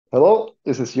Hello,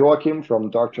 this is Joakim from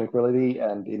Dark Tranquillity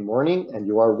and in Mourning, and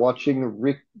you are watching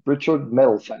Richard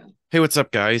Metal Fan. Hey, what's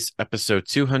up, guys? Episode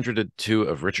 202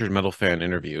 of Richard Metal Fan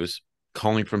Interviews,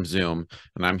 calling from Zoom,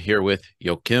 and I'm here with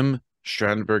Joakim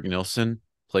Strandberg Nilsson,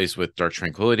 plays with Dark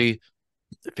Tranquillity,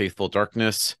 Faithful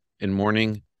Darkness, In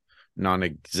Mourning,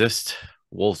 Non-Exist,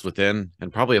 Wolves Within,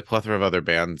 and probably a plethora of other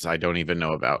bands I don't even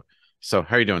know about. So,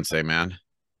 how are you doing today, man?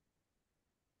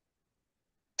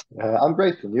 I'm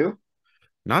great, and you?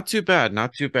 Not too bad,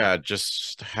 not too bad.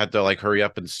 Just had to hurry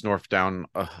up and snorf down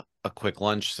a quick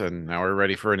lunch, and now we're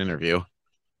ready for an interview.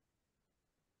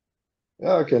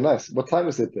 Yeah, okay, nice. What time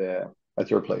is it at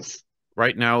your place?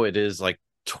 Right now it is like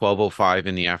 12:05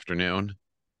 in the afternoon.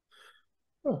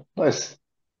 Oh, nice.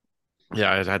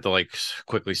 Yeah, I had to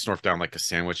quickly snort down like a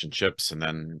sandwich and chips and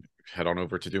then head on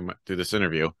over to do this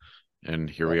interview. And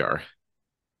here Yeah, we are.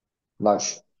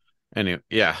 nice. Anyway,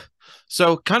 yeah.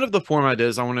 So kind of the format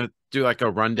is I want to do like a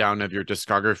rundown of your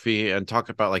discography and talk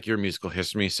about like your musical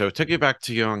history. So take you back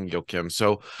to young Joakim.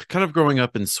 So kind of growing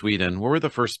up in Sweden, what were the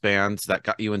first bands that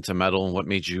got you into metal and what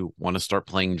made you want to start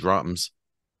playing drums?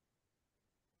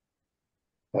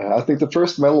 I think the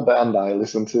first metal band I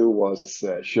listened to was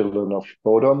Children of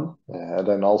Bodom, and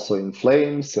then also In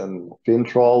Flames and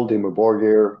Fintroll, Dimmu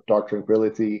Borgir, Dark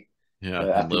Tranquillity, Yeah, and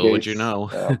At the little would you Gates. know.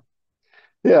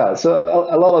 Yeah, so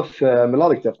a lot of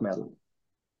melodic death metal.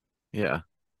 Yeah.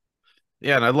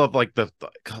 Yeah, and I love like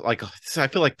I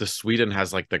feel like the Sweden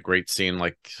has like the great scene,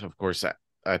 like of course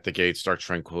at the Gates, Dark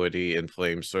Tranquility, In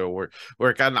Flames. So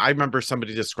we're kind I remember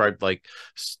somebody described like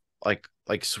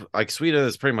Sweden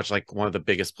is pretty much like one of the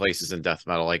biggest places in death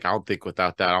metal. Like I don't think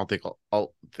without that, I don't think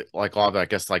like all of I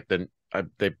guess like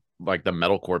they like the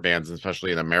metalcore bands,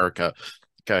 especially in America.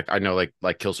 I know like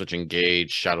Killswitch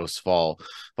Engage, Shadows Fall,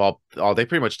 they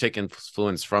pretty much take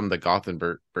influence from the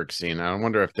Gothenburg scene. I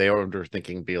wonder if they were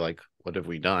thinking, be like, what have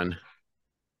we done?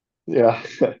 Yeah.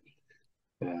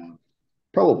 Yeah.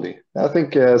 Probably. I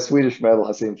think Swedish metal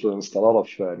has influenced a lot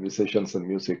of musicians and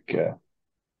music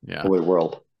Yeah, over the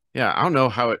world. yeah. I don't know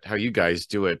how you guys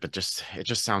do it, but just it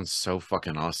just sounds so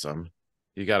fucking awesome.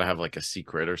 You got to have like a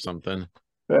secret or something.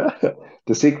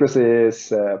 The secret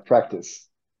is practice,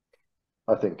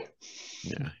 I think.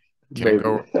 Yeah, can't Maybe.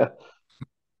 go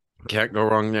can't go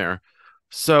wrong there.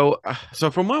 So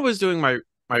from when I was doing my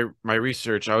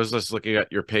research, I was just looking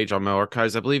at your page on Metal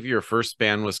Archives. I believe your first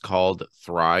band was called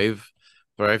Thrive.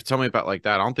 Thrive. Tell me about like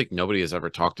that. I don't think nobody has ever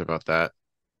talked about that.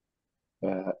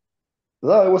 Uh,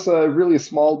 no, it was a really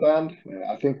small band.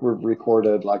 I think we've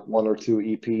recorded like one or two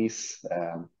EPs.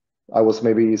 I was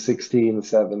maybe 16,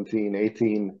 17,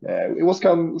 18. It was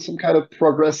some kind of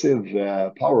progressive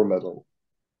power metal.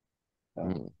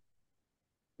 Mm. Um,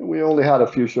 we only had a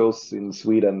few shows in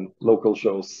Sweden, local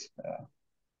shows,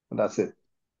 and that's it.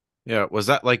 Yeah, was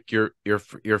that like your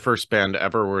first band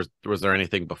ever? Was there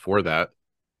anything before that?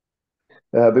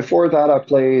 Before that, I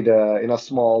played in a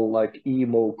small like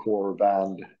emo core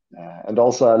band and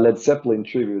also a Led Zeppelin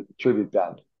tribute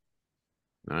band.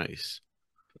 Nice.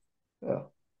 Yeah.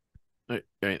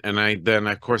 Right. And I then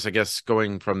of course I guess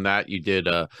going from that you did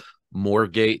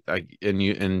Moorgate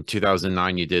in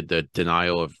 2009 you did the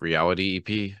Denial of Reality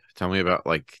EP. Tell me about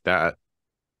like that.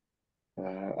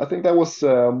 I think that was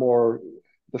more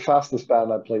the fastest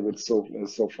band I played with so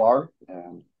far,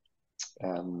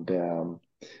 and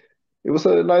it was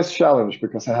a nice challenge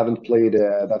because I haven't played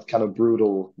that kind of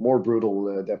more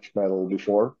brutal death metal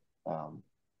before. Um,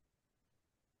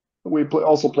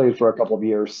 also played for a couple of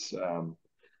years.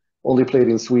 Only played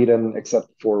in Sweden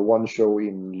except for one show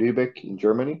in Lübeck in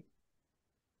Germany.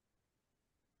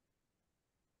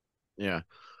 Yeah.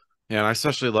 Yeah, and I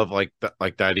especially love like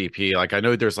that EP. Like I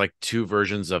know there's like two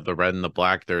versions of the red and the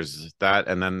black. There's that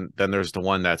and then there's the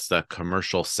one that's the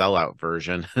commercial sellout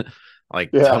version.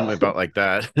 Like tell Yeah. me about like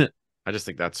that. I just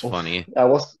think that's Oof. funny. I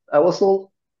was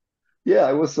all, yeah,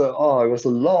 it was a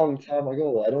long time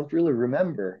ago. I don't really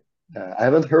remember. I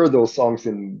haven't heard those songs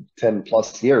in 10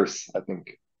 plus years, I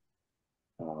think.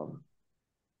 Um,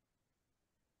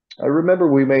 I remember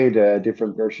we made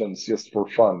different versions just for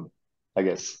fun, I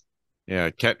guess. Yeah,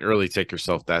 can't really take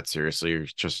yourself that seriously. You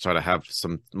just try to have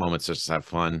some moments just to have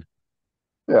fun.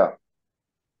 Yeah.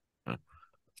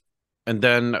 And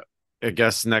then I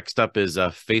guess next up is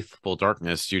Faithful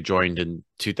Darkness. You joined in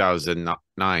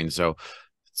 2009.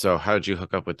 So how did you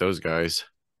hook up with those guys?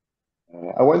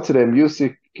 I went to the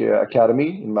music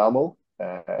academy in Malmo,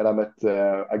 and I met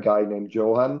a guy named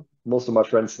Johan. Most of my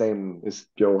friends' name is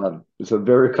Johan. It's a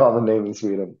very common name in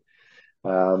Sweden.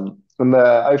 And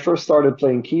I first started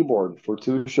playing keyboard for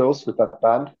two shows with that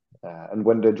band. And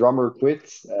when the drummer quit,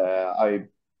 I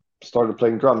started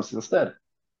playing drums instead.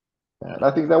 And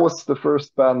I think that was the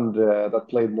first band that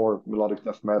played more melodic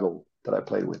death metal that I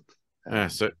played with. Yeah, Um,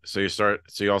 so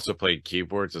you also played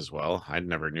keyboards as well. I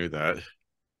never knew that.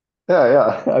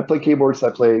 yeah, yeah. I play keyboards.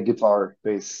 I play guitar,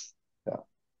 bass. Yeah,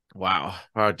 Wow.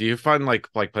 Do you find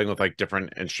like playing with like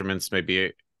different instruments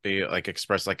maybe be like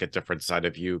express like a different side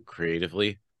of you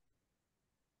creatively?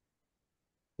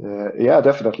 yeah,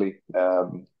 definitely.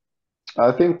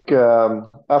 I think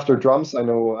after drums, I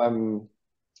know I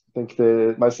think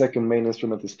the my second main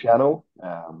instrument is piano,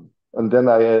 and then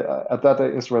I at that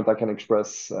instrument I can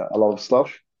express a lot of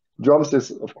stuff. Drums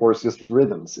is of course just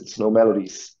rhythms; it's no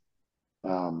melodies.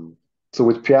 Um, so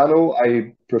with piano,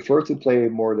 I prefer to play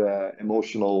more the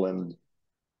emotional and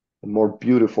more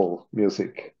beautiful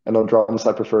music, and on drums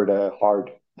I prefer the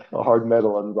hard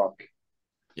metal and rock.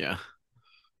 Yeah.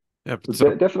 Yeah. So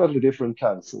So definitely different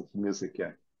kinds of music.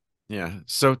 Yeah. yeah.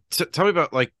 So tell me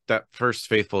about like that first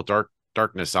Faithful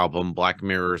Darkness album, Black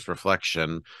Mirror's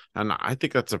Reflection. And I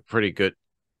think that's a pretty good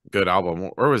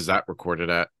album. Where was that recorded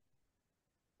at?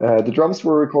 The drums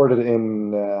were recorded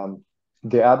in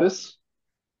the Abyss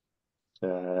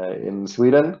in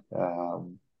Sweden.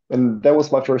 And that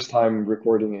was my first time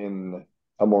recording in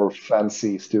a more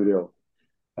fancy studio.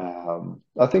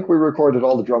 I think we recorded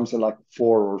all the drums in like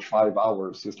 4 or 5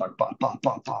 hours, just like bah, bah,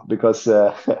 bah, bah, because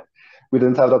we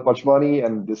didn't have that much money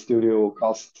and the studio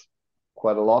cost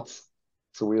quite a lot.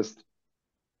 So we just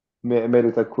made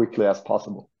it as quickly as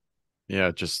possible.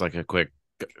 Yeah, just like a quick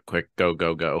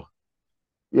go.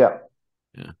 Yeah.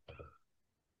 Yeah.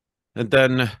 And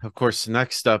then of course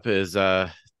next up is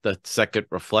the second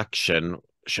Reflection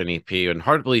EP. And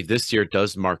hard to believe this year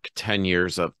does mark 10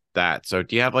 years of that. So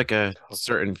do you have like a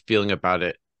certain feeling about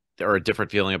it or a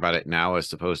different feeling about it now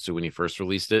as opposed to when you first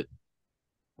released it?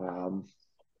 Um,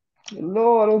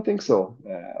 no, I don't think so.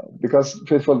 Because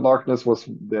Faithful Darkness was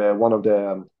one of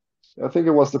the, I think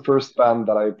it was the first band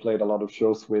that I played a lot of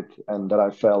shows with, and that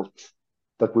I felt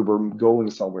that we were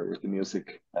going somewhere with the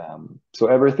music. So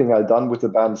everything I've done with the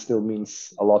band still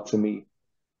means a lot to me.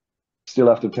 Still,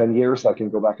 after 10 years, I can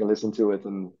go back and listen to it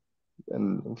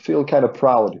and feel kind of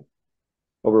proud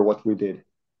over what we did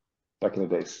back in the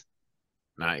days.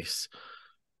 Nice.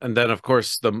 And then of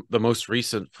course the most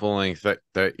recent full length that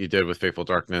you did with Faithful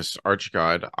Darkness,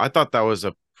 Archgod, I thought that was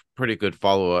a pretty good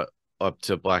follow up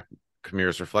to Black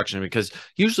Mirror's Reflection because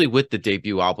usually with the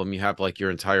debut album you have like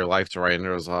your entire life to write and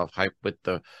there was a lot of hype with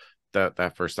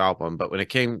that first album. But when it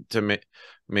came to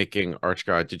making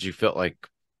Archgod, did you feel like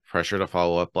pressure to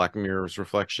follow up Black Mirror's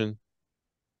Reflection?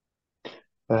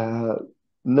 Uh,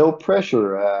 no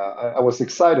pressure. I was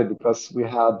excited because we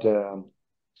had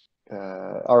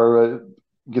our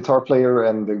guitar player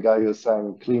and the guy who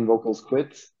sang clean vocals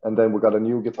quit, and then we got a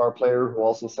new guitar player who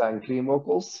also sang clean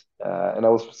vocals, and I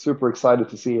was super excited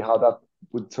to see how that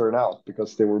would turn out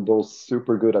because they were both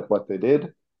super good at what they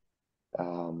did,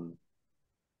 um,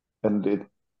 and it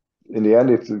in the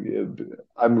end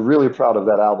I'm really proud of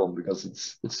that album because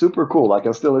it's super cool. I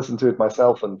can still listen to it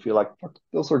myself and feel like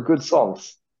those are good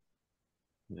songs.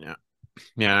 Yeah.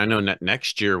 Yeah, I know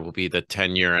next year will be the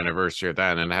 10-year anniversary of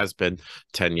that, and it has been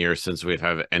 10 years since we've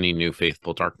had any new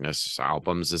Faithful Darkness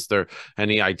albums. Is there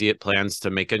any idea plans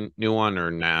to make a new one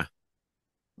or nah?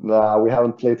 Nah, we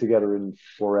haven't played together in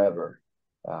forever,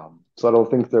 so I don't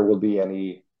think there will be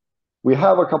any. We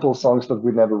have a couple of songs that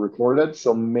we never recorded,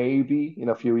 so maybe in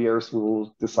a few years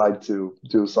we'll decide to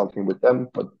do something with them,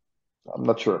 but I'm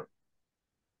not sure.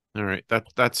 All right,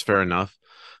 that's fair enough.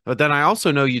 But then I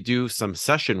also know you do some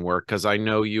session work because I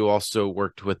know you also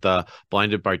worked with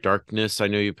Blinded by Darkness. I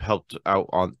know you've helped out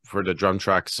on for the drum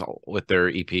tracks with their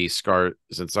EP Scars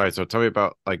Inside. So tell me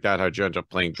about like that. How'd you end up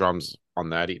playing drums on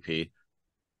that EP?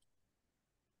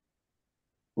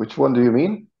 Which one do you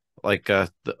mean? Like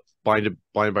the Blinded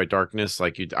by Darkness,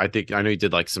 like you I know you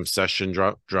did like some session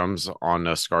drums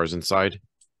on Scars Inside.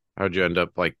 How'd you end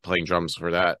up like playing drums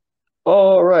for that?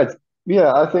 Oh, right.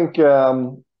 Yeah, I think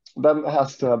that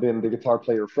has to have been the guitar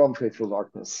player from Faithful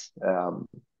Darkness.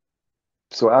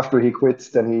 So after he quit,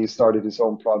 then he started his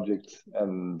own project,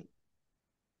 and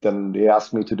then he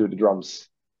asked me to do the drums.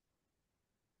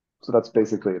 So that's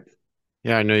basically it.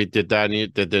 Yeah, I know you did that and you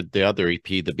did the other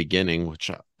EP, The Beginning,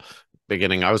 which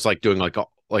beginning I was like doing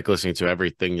like listening to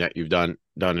everything that you've done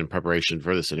in preparation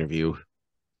for this interview.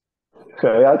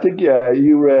 Okay, I think yeah,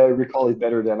 you recall it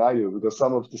better than I do because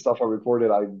some of the stuff I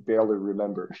recorded I barely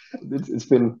remember. It's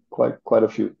been quite a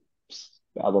few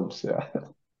albums, yeah.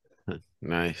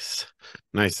 Nice.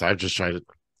 Nice. I try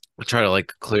to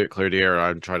like clear the air.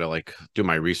 I'm trying to like do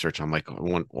my research. I'm like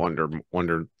want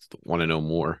to know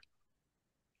more.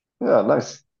 Yeah,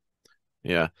 nice.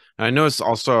 Yeah. And I noticed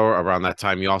also around that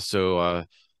time you also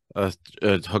uh,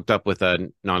 hooked up with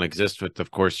a non-exist with,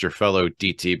 of course, your fellow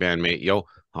DT bandmate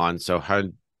Johan. So how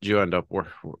did you end up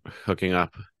hooking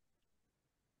up?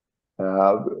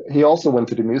 Uh, he also went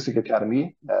to the music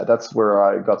academy. That's where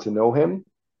I got to know him.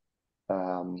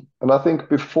 And I think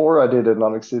before I did the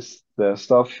non-exist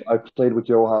stuff, I played with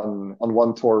Johan on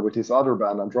one tour with his other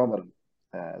band, Andromeda.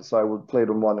 So I would play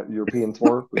on one European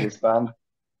tour with his band.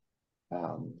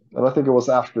 And I think it was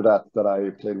after that that I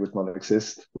played with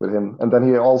non-exist with him. And then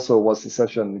he also was a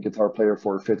session guitar player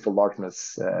for Fateful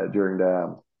Darkness during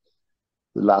the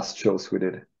last shows we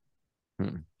did.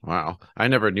 Hmm. Wow, I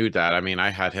never knew that. I mean, I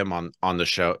had him on the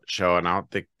show, and I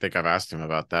don't think I've asked him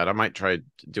about that. I might try to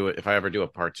do it if I ever do a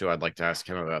part two. I'd like to ask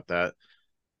him about that.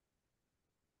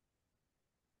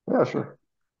 Yeah, sure.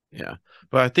 Yeah,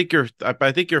 but I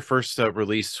think your first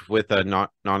release with a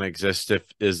not non-exist if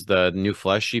is the New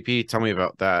Flesh EP. Tell me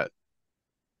about that.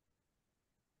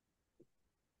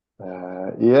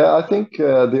 Yeah, I think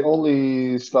the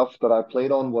only stuff that I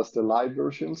played on was the live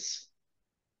versions,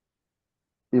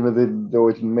 though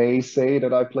it may say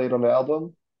that I played on the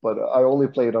album, but I only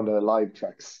played on the live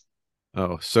tracks.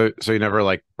 Oh, so you never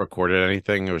like recorded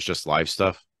anything? It was just live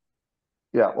stuff.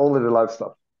 Yeah, only the live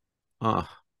stuff. Huh.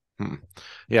 Hmm.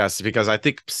 Yes, because I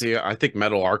think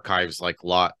Metal Archives like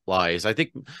lot lies. I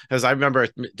think as I remember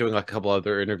doing like a couple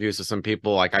other interviews with some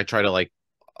people, like I try to like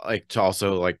to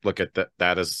also like look at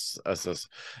that as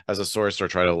a source or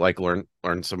try to like learn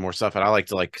some more stuff. And I like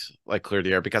to like clear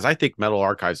the air because I think Metal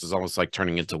Archives is almost like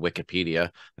turning into Wikipedia.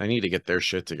 I need to get their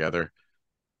shit together.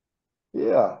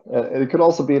 Yeah, and it could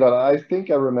also be that I think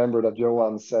I remember that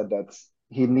Johan said that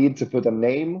he need to put a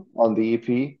name on the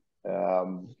EP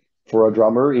for a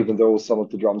drummer, even though some of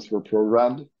the drums were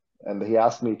programmed. And he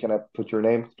asked me, "Can I put your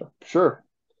name?" Sure,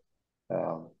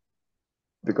 um,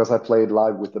 because I played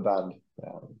live with the band.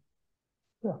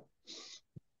 Yeah,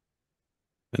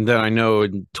 And then I know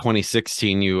in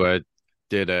 2016 you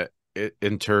did a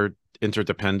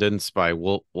interdependence by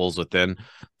Wolves Within.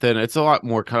 Then it's a lot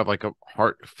more kind of like a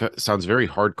hard sounds very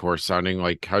hardcore sounding.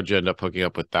 Like how'd you end up hooking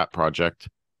up with that project?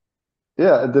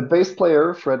 yeah. The bass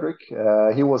player Frederick,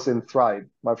 he was in Thrive,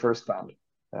 my first band.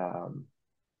 Um,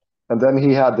 And then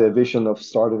he had the vision of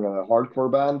starting a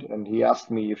hardcore band, and he asked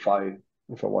me if I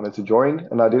wanted to join.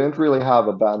 And I didn't really have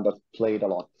a band that played a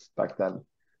lot back then.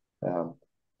 Um,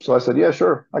 so I said, yeah,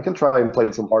 sure, I can try and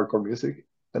play some hardcore music.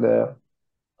 And it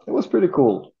was pretty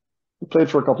cool. We played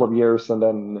for a couple of years, and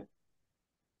then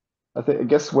I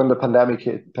guess when the pandemic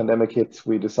hit,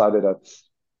 we decided that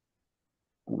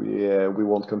we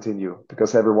won't continue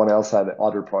because everyone else had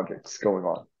other projects going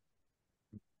on.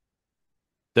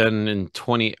 Then in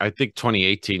 20 I think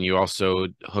 2018 you also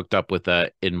hooked up with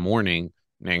in Mourning,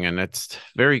 and it's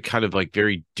very kind of like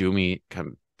very doomy kind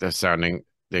of the sounding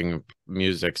thing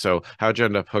music. So how'd you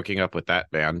end up hooking up with that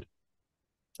band?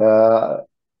 Uh,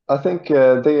 I think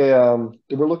they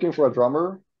were looking for a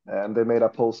drummer, and they made a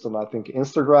post on I think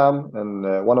Instagram,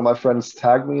 and one of my friends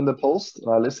tagged me in the post,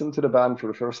 and I listened to the band for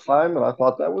the first time, and I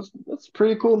thought that's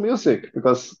pretty cool music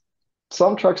because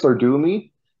some tracks are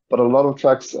doomy, but a lot of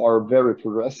tracks are very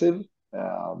progressive,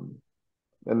 um,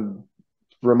 and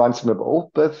reminds me of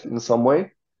Opeth in some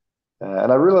way.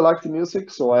 And I really liked the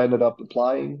music, so I ended up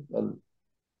applying, and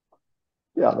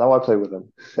yeah, now I play with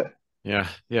them. Yeah,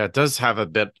 yeah, it does have a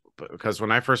bit because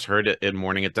when I first heard it in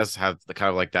Mourning, it does have the kind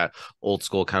of like that old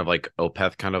school kind of like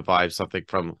Opeth kind of vibe, something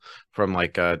from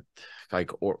like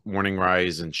Morning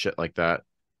Rise and shit like that.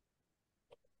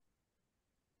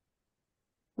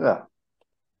 Yeah.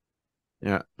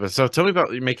 Yeah, but so tell me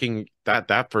about you making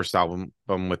that first album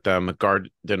with them, Garden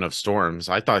of Storms.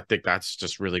 I think that's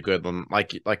just really good.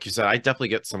 Like you said, I definitely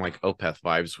get some like Opeth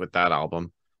vibes with that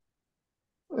album.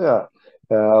 Yeah.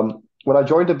 When I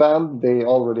joined the band, they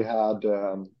already had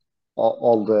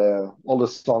all the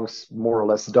songs more or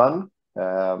less done.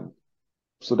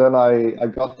 So then I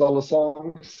got all the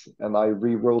songs and I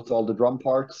rewrote all the drum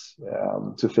parts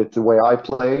to fit the way I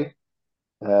play.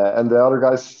 And the other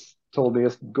guys told me,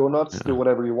 "Go nuts, do Yeah,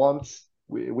 whatever you want.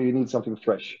 We need something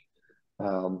fresh."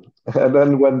 And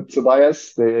then when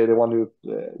Tobias, the one who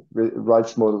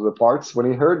writes most of the parts, when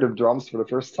he heard the drums for the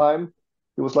first time,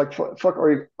 he was like, "Fuck,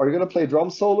 are you gonna play drum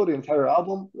solo the entire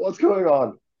album? What's going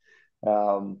on?"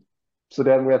 Um, so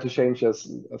then we had to change a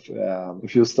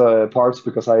few parts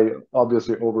because I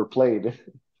obviously overplayed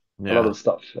a lot yeah, of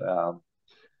stuff.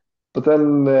 But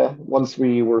then once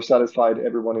we were satisfied,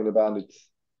 everyone in the band, it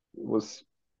was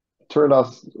turned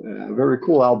out a very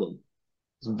cool album.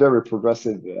 It's very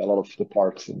progressive, a lot of the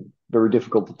parts, and very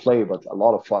difficult to play, but a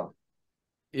lot of fun.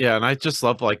 yeah. And I just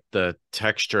love like the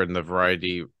texture and the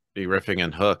variety, the riffing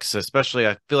and hooks. Especially,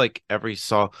 I feel like every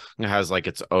song has like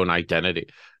its own identity.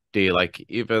 like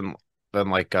even than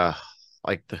like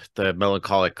the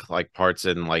melancholic like parts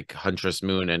in like Huntress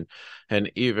Moon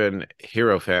and even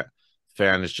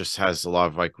Fan is just has a lot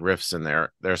of like riffs in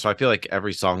there. So I feel like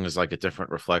every song is like a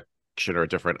different reflection or a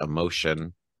different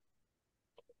emotion.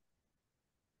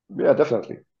 Yeah,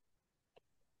 definitely.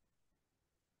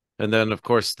 And then of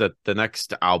course the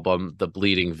next album, The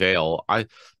Bleeding Veil, I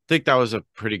think that was a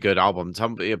pretty good album. Tell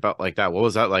me about like that. What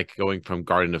was that like going from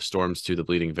Garden of Storms to The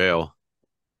Bleeding Veil?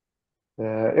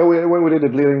 Yeah, when we did the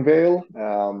Bleeding Veil,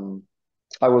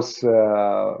 I was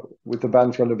with the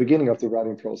band from the beginning of the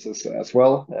writing process as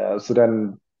well. So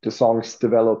then the songs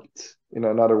developed in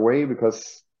another way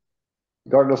because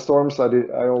Garden of Storms, I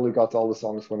only got all the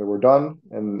songs when they were done,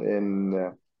 and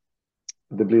in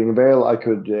the Bleeding Veil, I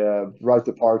could write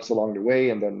the parts along the way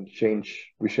and then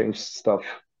change. We changed stuff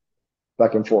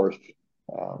back and forth,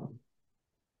 um,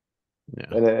 Yeah.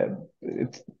 and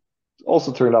it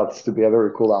also turned out to be a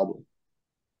very cool album.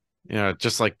 Yeah,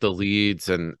 just like the leads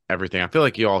and everything. I feel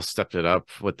like you all stepped it up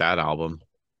with that album.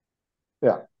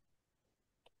 Yeah.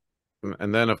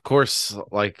 And then of course,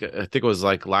 like I think it was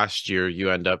like last year you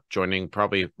end up joining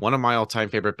probably one of my all-time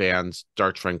favorite bands,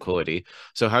 Dark Tranquillity.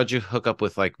 So how'd you hook up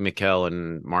with like Mikkel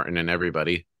and Martin and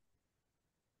everybody?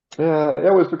 Yeah,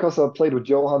 it was because I played with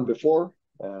Johan before,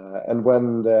 and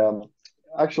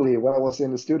actually when I was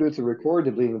in the studio to record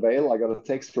the Bleeding Veil, I got a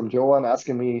text from Johan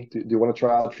asking me, "Do you want to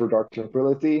try out for Dark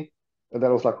Tranquillity?" And then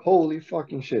I was like, "Holy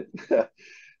fucking shit!"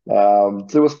 So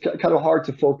it was kind of hard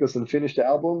to focus and finish the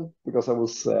album because I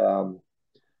was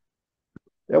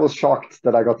shocked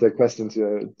that I got the question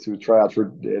to try out for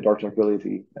Dark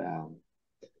Tranquillity.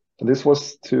 And this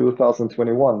was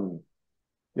 2021.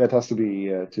 Yeah, it has to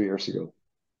be 2 years ago.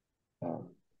 Um,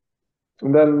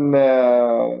 And then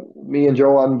me and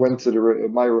Johan went to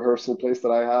my rehearsal place that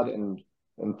I had and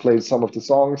played some of the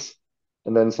songs.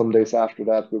 And then some days after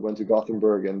that, we went to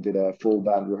Gothenburg and did a full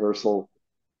band rehearsal.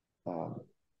 Um,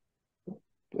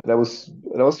 that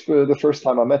was for the first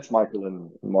time I met Michael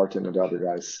and Martin and the other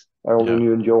guys. I only Yeah.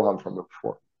 knew Johan from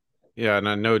before. Yeah, and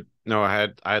I know no, I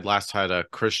had last had a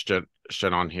Christian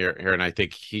on here and I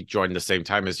think he joined the same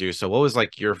time as you. So what was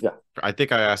like your Yeah, I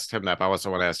think I asked him that, but I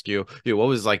also want to ask you, what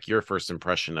was like your first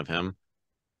impression of him?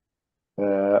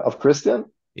 of Christian.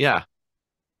 Yeah.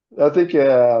 I think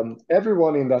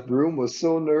everyone in that room was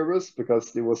so nervous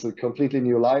because it was a completely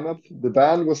new lineup. The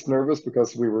band was nervous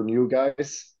because we were new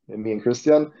guys, and me and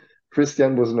Christian.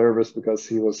 Christian was nervous because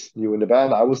he was new in the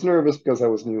band. I was nervous because I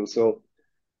was new. So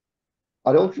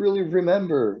I don't really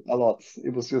remember a lot.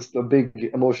 It was just a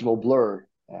big emotional blur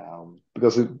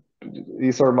because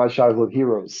these are my childhood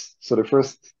heroes. So the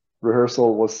first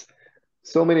rehearsal was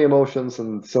so many emotions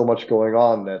and so much going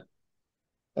on that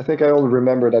I think I only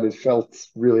remember that it felt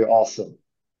really awesome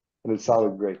and it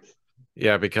sounded great.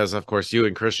 Yeah, because of course you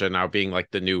and Christian now being like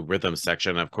the new rhythm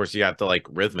section, of course you have to like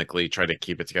rhythmically try to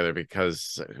keep it together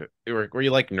because were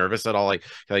you like nervous at all,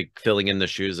 like filling in the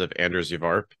shoes of Anders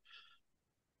Yvarp?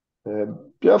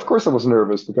 Yeah, of course I was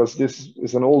nervous because this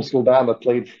is an old school band that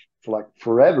played for like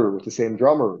forever with the same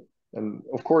drummer. And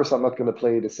of course I'm not going to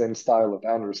play the same style that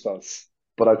Anders does,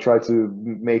 but I try to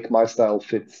make my style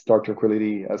fit Dark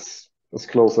Tranquillity as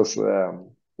close as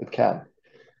it can.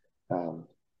 Um,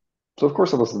 so of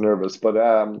course I was nervous, but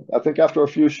I think after a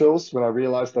few shows when I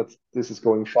realized that this is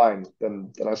going fine,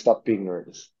 then I stopped being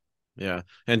nervous. Yeah.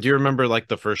 And do you remember like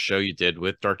the first show you did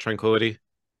with Dark Tranquillity?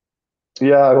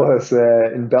 Yeah, I was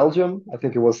in Belgium. I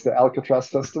think it was the Alcatraz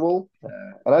Festival.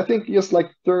 And I think just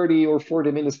like 30 or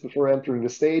 40 minutes before entering the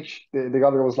stage, the guy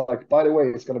was like, by the way,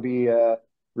 it's going to be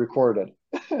recorded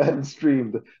and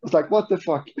streamed. I was like, what the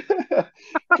fuck?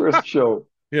 First show.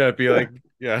 Yeah, it'd be like,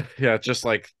 yeah, just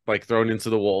like thrown into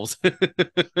the wolves.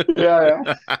 Yeah,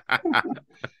 yeah.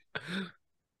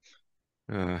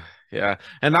 Uh, yeah,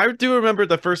 and I do remember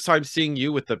the first time seeing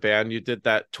you with the band. You did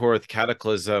that tour with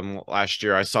Cataclysm last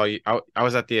year. I saw you. I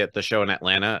was at the show in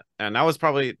Atlanta, and that was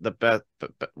probably the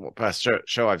best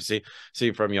show I've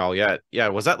seen from y'all yet. Yeah,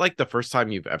 was that like the first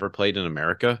time you've ever played in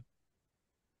America?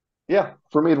 Yeah,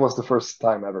 for me, it was the first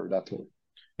time ever that tour.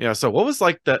 Yeah. So what was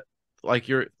like the like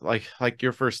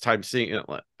your first time seeing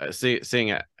it, seeing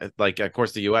it like of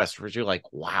course the U.S. Were you like,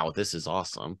 wow, this is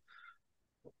awesome?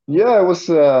 Yeah, it was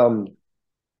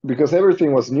because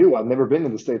everything was new. I've never been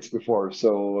in the States before.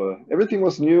 So everything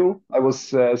was new. I was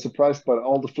surprised by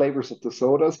all the flavors of the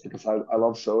sodas because I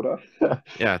love soda.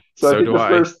 Yeah. So I So think do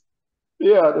I.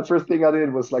 the first thing I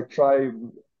did was like try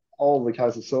all the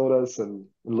kinds of sodas and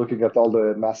looking at all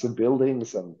the massive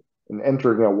buildings and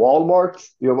entering a Walmart.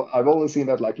 You know, I've only seen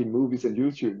that like in movies and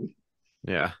YouTube.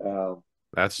 Yeah. Um,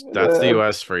 That's the and,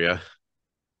 U.S. for you.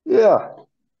 yeah,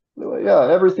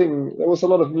 Yeah, everything. There was a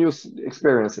lot of new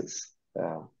experiences.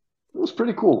 It was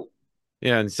pretty cool.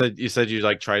 Yeah, and you said you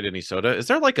like tried any soda. Is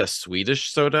there like a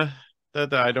Swedish soda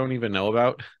that I don't even know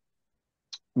about?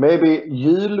 Maybe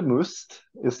julmust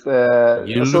is a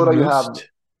soda you have. Julmust?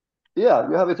 Yeah,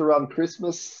 you have it around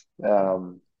Christmas.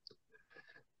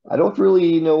 I don't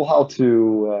really know how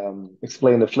to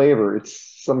explain the flavor.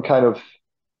 It's some kind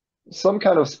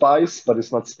of spice, but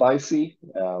it's not spicy.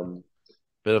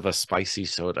 Bit of a spicy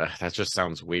soda. That just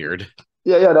sounds weird.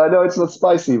 Yeah, yeah, I know it's not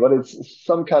spicy, but it's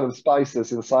some kind of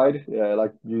spices inside,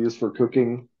 like you use for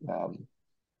cooking.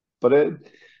 But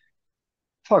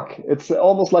fuck, it's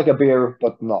almost like a beer,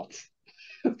 but not.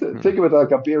 Hmm. Think of it like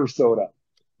a beer soda,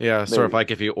 Yeah, sort of maybe. like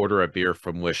if you order a beer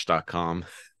from wish.com.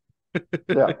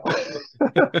 Yeah,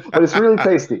 but it's really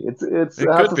tasty. It It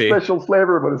has could a be. special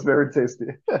flavor, but it's very tasty.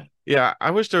 Yeah,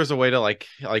 I wish there was a way to like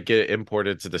get it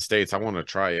imported to the States. I want to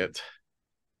try it.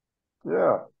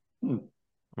 Yeah. Hmm.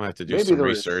 I might have to do Maybe some there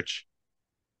is. research.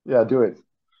 Yeah, do it.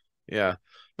 Yeah.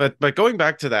 But going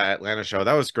back to that Atlanta show,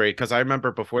 that was great because I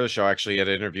remember before the show I actually had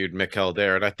interviewed Mikkel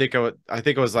there, and I think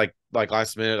it was like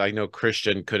last minute. I know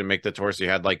Christian couldn't make the tour, so you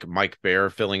had like Mike Bear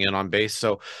filling in on bass.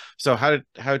 So how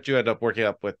did you end up working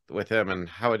up with him, and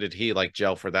how did he like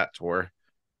gel for that tour?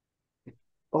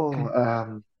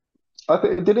 Oh, I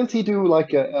think didn't he do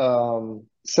like a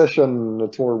session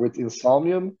tour with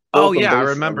Insomnium, Oh both on yeah, I bass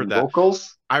remember and that.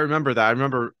 vocals? I remember that. I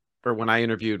remember for when I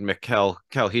interviewed Kel,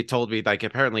 he told me like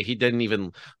apparently he didn't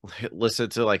even listen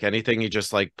to like anything. He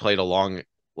just like played along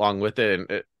with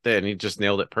it, and he just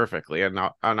nailed it perfectly. And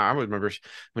I remember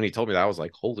when he told me that I was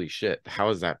like, holy shit, how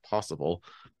is that possible?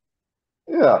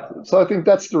 Yeah, so I think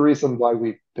that's the reason why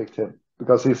we picked him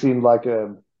because he seemed like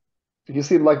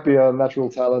be a natural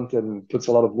talent and puts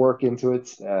a lot of work into it,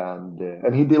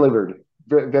 and he delivered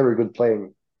very good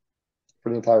playing for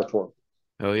the entire tour.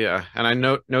 Oh yeah, and I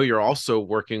know you're also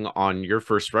working on your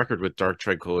first record with Dark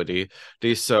Tranquillity.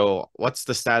 So what's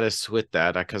the status with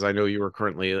that? Because I know you were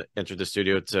currently entered the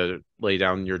studio to lay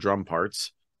down your drum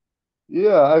parts.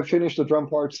 Yeah, I finished the drum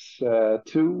parts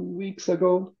 2 weeks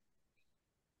ago.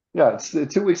 Yeah, it's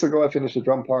 2 weeks ago I finished the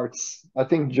drum parts. I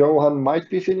think Johan might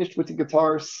be finished with the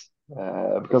guitars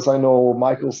because I know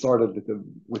Michael started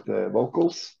with the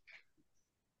vocals.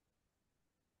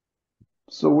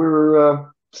 So we're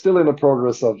still in the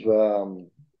progress of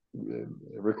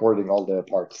recording all the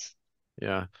parts.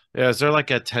 Yeah. Yeah. Is there like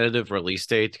a tentative release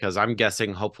date? Because I'm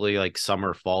guessing hopefully like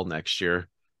summer, fall next year.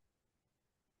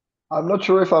 I'm not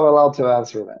sure if I'm allowed to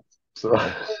answer that. So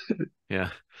Yeah. Yeah.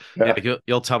 Yeah. yeah.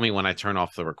 You'll tell me when I turn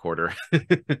off the recorder.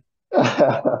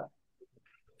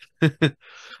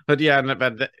 But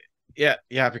yeah,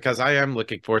 yeah, because I am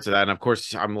looking forward to that. And of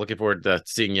course, I'm looking forward to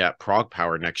seeing you at Prague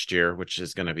Power next year, which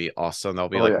is going to be awesome. That'll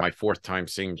be Oh like yeah. my fourth time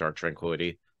seeing Dark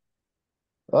Tranquillity.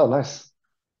 Oh nice.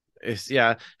 It's,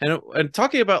 yeah, and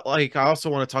talking about like I also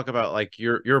want to talk about like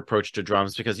your approach to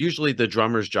drums because usually the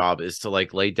drummer's job is to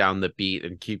like lay down the beat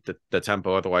and keep the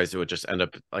tempo, otherwise it would just end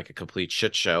up like a complete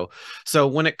shit show. So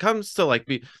when it comes to like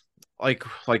be like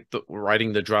the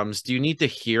writing the drums, do you need to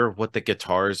hear what the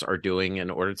guitars are doing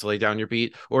in order to lay down your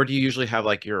beat, or do you usually have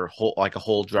like your whole like a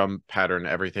whole drum pattern,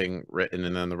 everything written,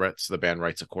 and then the rest of the band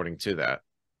writes according to that?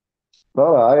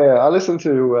 No, I listen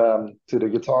to the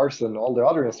guitars and all the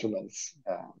other instruments,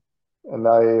 and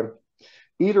I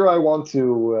want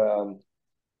to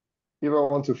either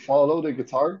I want to follow the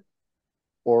guitar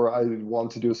or I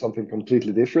want to do something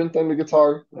completely different than the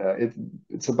guitar.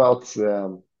 It's about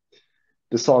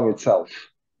the song itself.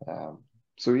 Um,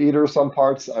 so either some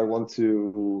parts I want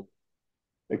to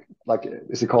like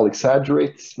is it called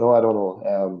exaggerate? No, I don't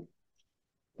know.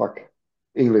 Fuck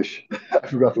English. I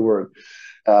forgot the word.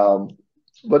 Um,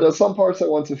 but some parts I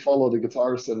want to follow the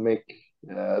guitars and make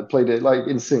play the like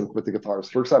in sync with the guitars.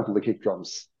 For example, the kick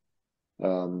drums.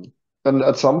 Um, and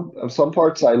at some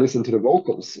parts I listen to the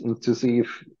vocals and to see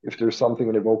if there's something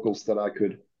in the vocals that I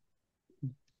could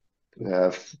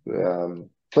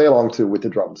play along to with the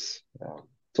drums.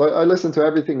 So I listen to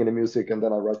everything in the music and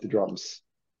then I write the drums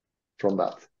from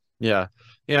that. Yeah,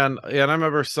 yeah, and I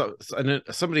remember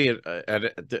somebody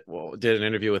well, did an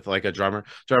interview with like a drummer,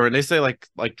 and they say like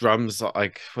drums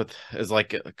like with is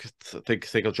like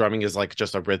think of drumming as like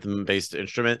just a rhythm based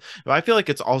instrument, but I feel like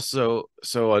it's also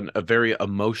a very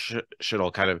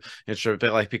emotional kind of instrument,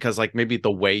 like because like maybe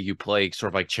the way you play sort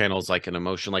of like channels like an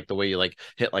emotion, like the way you like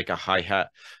hit like a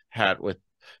hat with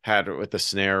the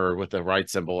snare or with the right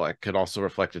cymbal, it could also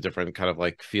reflect a different kind of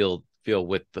like feel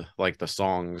with the like the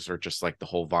songs or just like the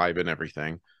whole vibe and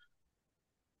everything.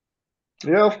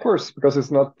 Yeah, of course, because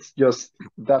it's not just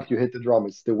that you hit the drum,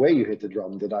 it's the way you hit the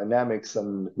drum, the dynamics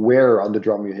and where on the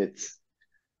drum you hit.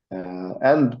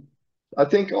 And I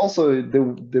think also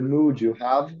the mood you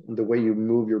have and the way you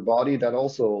move your body, that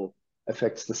also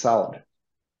affects the sound.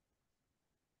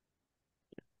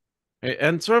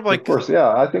 And sort of Of like, course, yeah,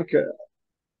 I think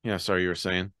yeah, sorry, you were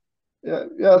saying.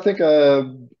 yeah, I think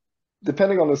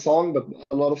depending on the song, but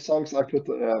a lot of songs I put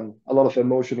a lot of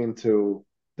emotion into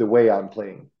the way I'm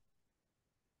playing.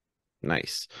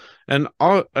 Nice. And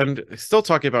still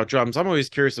talking about drums, I'm always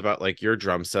curious about like your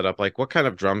drum setup. Like what kind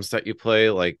of drums that you play,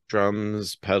 like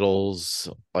drums, pedals,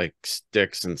 like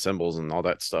sticks and cymbals and all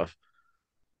that stuff.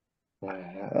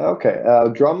 Okay,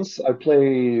 drums. I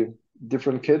play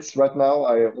different kits right now.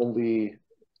 I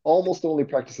almost only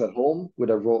practice at home with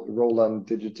a Roland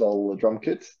digital drum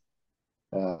kit.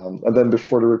 And then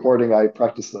before the recording, I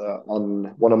practiced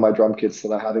on one of my drum kits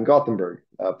that I had in Gothenburg,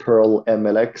 Pearl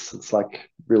MLX. It's like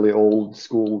really old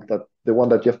school, that the one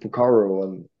that Jeff Porcaro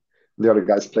and the other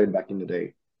guys played back in the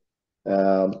day.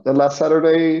 And last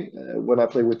Saturday, when I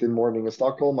played with Mourning in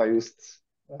Stockholm, I used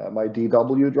my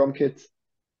DW drum kit.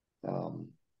 Um,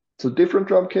 so different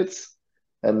drum kits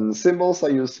and cymbals. I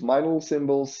use Meinl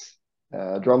cymbals.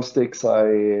 Drumsticks.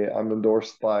 I'm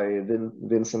endorsed by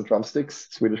Vincent Drumsticks,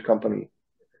 Swedish company.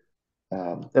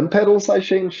 And pedals, I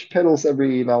change pedals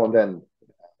every now and then.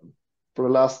 For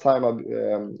the last time,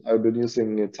 I've been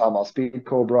using Tama Speed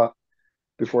Cobra.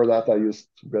 Before that, I used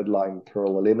Redline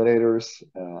Pearl Eliminators,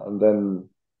 and then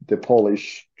the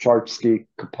Polish Chartski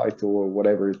Kopyto or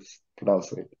whatever it's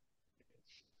pronounced.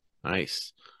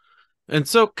 Nice. And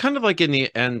so kind of like in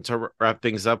the end to wrap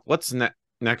things up, what's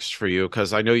next for you?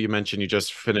 Because I know you mentioned you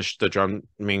just finished the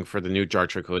drumming for the new Jar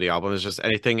Tranquillity album. Is just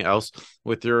anything else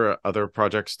with your other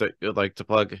projects that you'd like to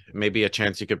plug? Maybe a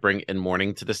chance you could bring In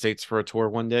Mourning to the States for a tour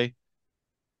one day?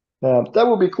 That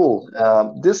would be cool.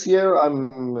 This year,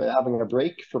 I'm having a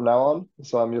break from now on,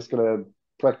 so I'm just gonna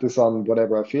practice on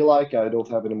whatever I feel like. I don't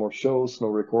have any more shows, no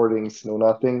recordings, no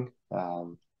nothing.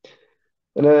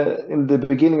 And in the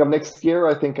beginning of next year,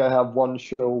 I think I have one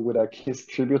show with a Kiss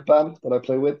tribute band that I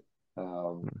play with.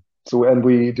 So and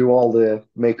we do all the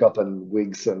makeup and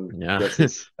wigs and Yeah.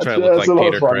 dresses. Try It's, to look it's a like lot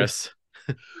of Peter fun. Chris.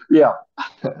 Yeah,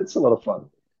 it's a lot of fun.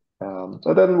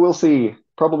 And then we'll see.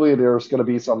 Probably there's going to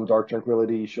be some Dark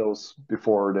Tranquillity shows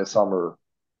before the summer,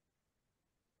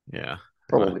 Yeah.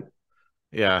 Uh, probably.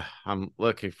 yeah, I'm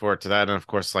looking forward to that. And of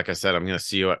course, like I said, I'm going to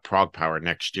see you at Prague Power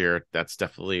next year. That's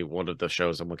definitely one of the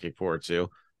shows I'm looking forward to.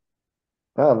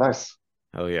 Oh, nice.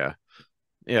 Oh, yeah.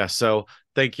 Yeah. So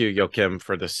thank you, Joakim,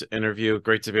 for this interview.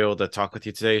 Great to be able to talk with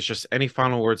you today. Is just any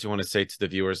final words you want to say to the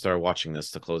viewers that are watching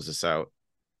this to close this out?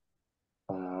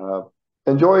 Uh,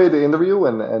 Enjoy the interview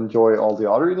and enjoy all the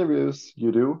other interviews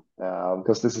you do,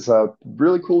 because this is a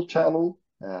really cool channel.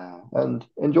 And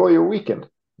enjoy your weekend.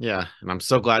 Yeah, and I'm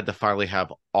so glad to finally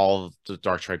have all of the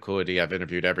Dark Tranquility. I've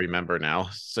interviewed every member now,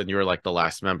 so you were like the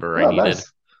last member I Oh, needed.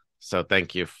 nice. So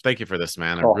thank you for this,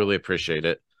 man. I Oh, really appreciate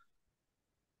it.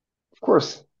 of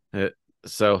course. Uh,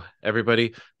 So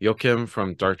everybody, Joakim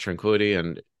from Dark Tranquility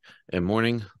and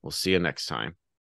Mourning. We'll see you next time.